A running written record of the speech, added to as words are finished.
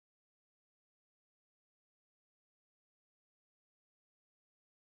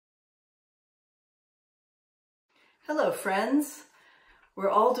Hello friends!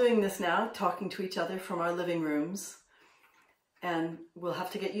 We're all doing this now, talking to each other from our living rooms, and we'll have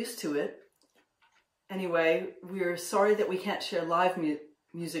to get used to it. Anyway, we're sorry that we can't share live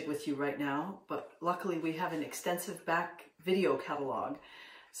music with you right now, but luckily we have an extensive back video catalog,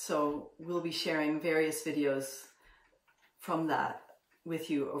 so we'll be sharing various videos from that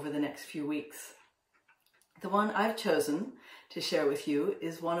with you over the next few weeks. The one I've chosen to share with you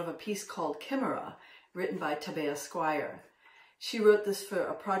is one of a piece called Chimaera, written by Tabae Squire. She wrote this for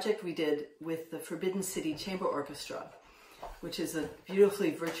a project we did with the Forbidden City Chamber Orchestra, which is a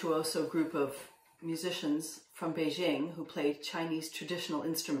beautifully virtuoso group of musicians from Beijing who play Chinese traditional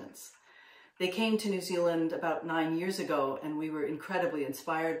instruments. They came to New Zealand about 9 years ago, and we were incredibly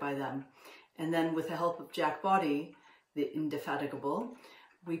inspired by them. And then with the help of Jack Body, the indefatigable,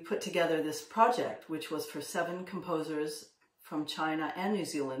 we put together this project, which was for 7 composers from China and New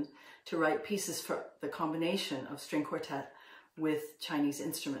Zealand to write pieces for the combination of string quartet with Chinese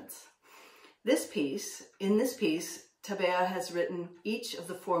instruments. In this piece, Tabae has written each of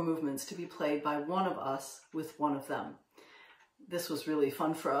the 4 movements to be played by one of us with one of them. This was really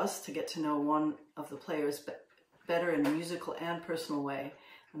fun for us to get to know one of the players better in a musical and personal way,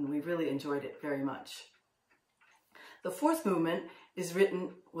 and we really enjoyed it very much. The 4th movement was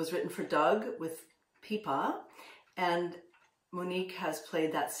written for Doug with pipa, and Monique has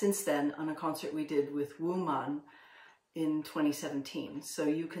played that since then on a concert we did with Wu Man in 2017. So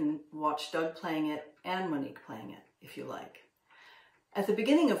you can watch Doug playing it and Monique playing it if you like. At the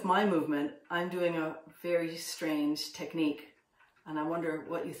beginning of my movement, I'm doing a very strange technique, and I wonder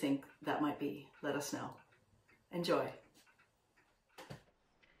what you think that might be. Let us know. Enjoy.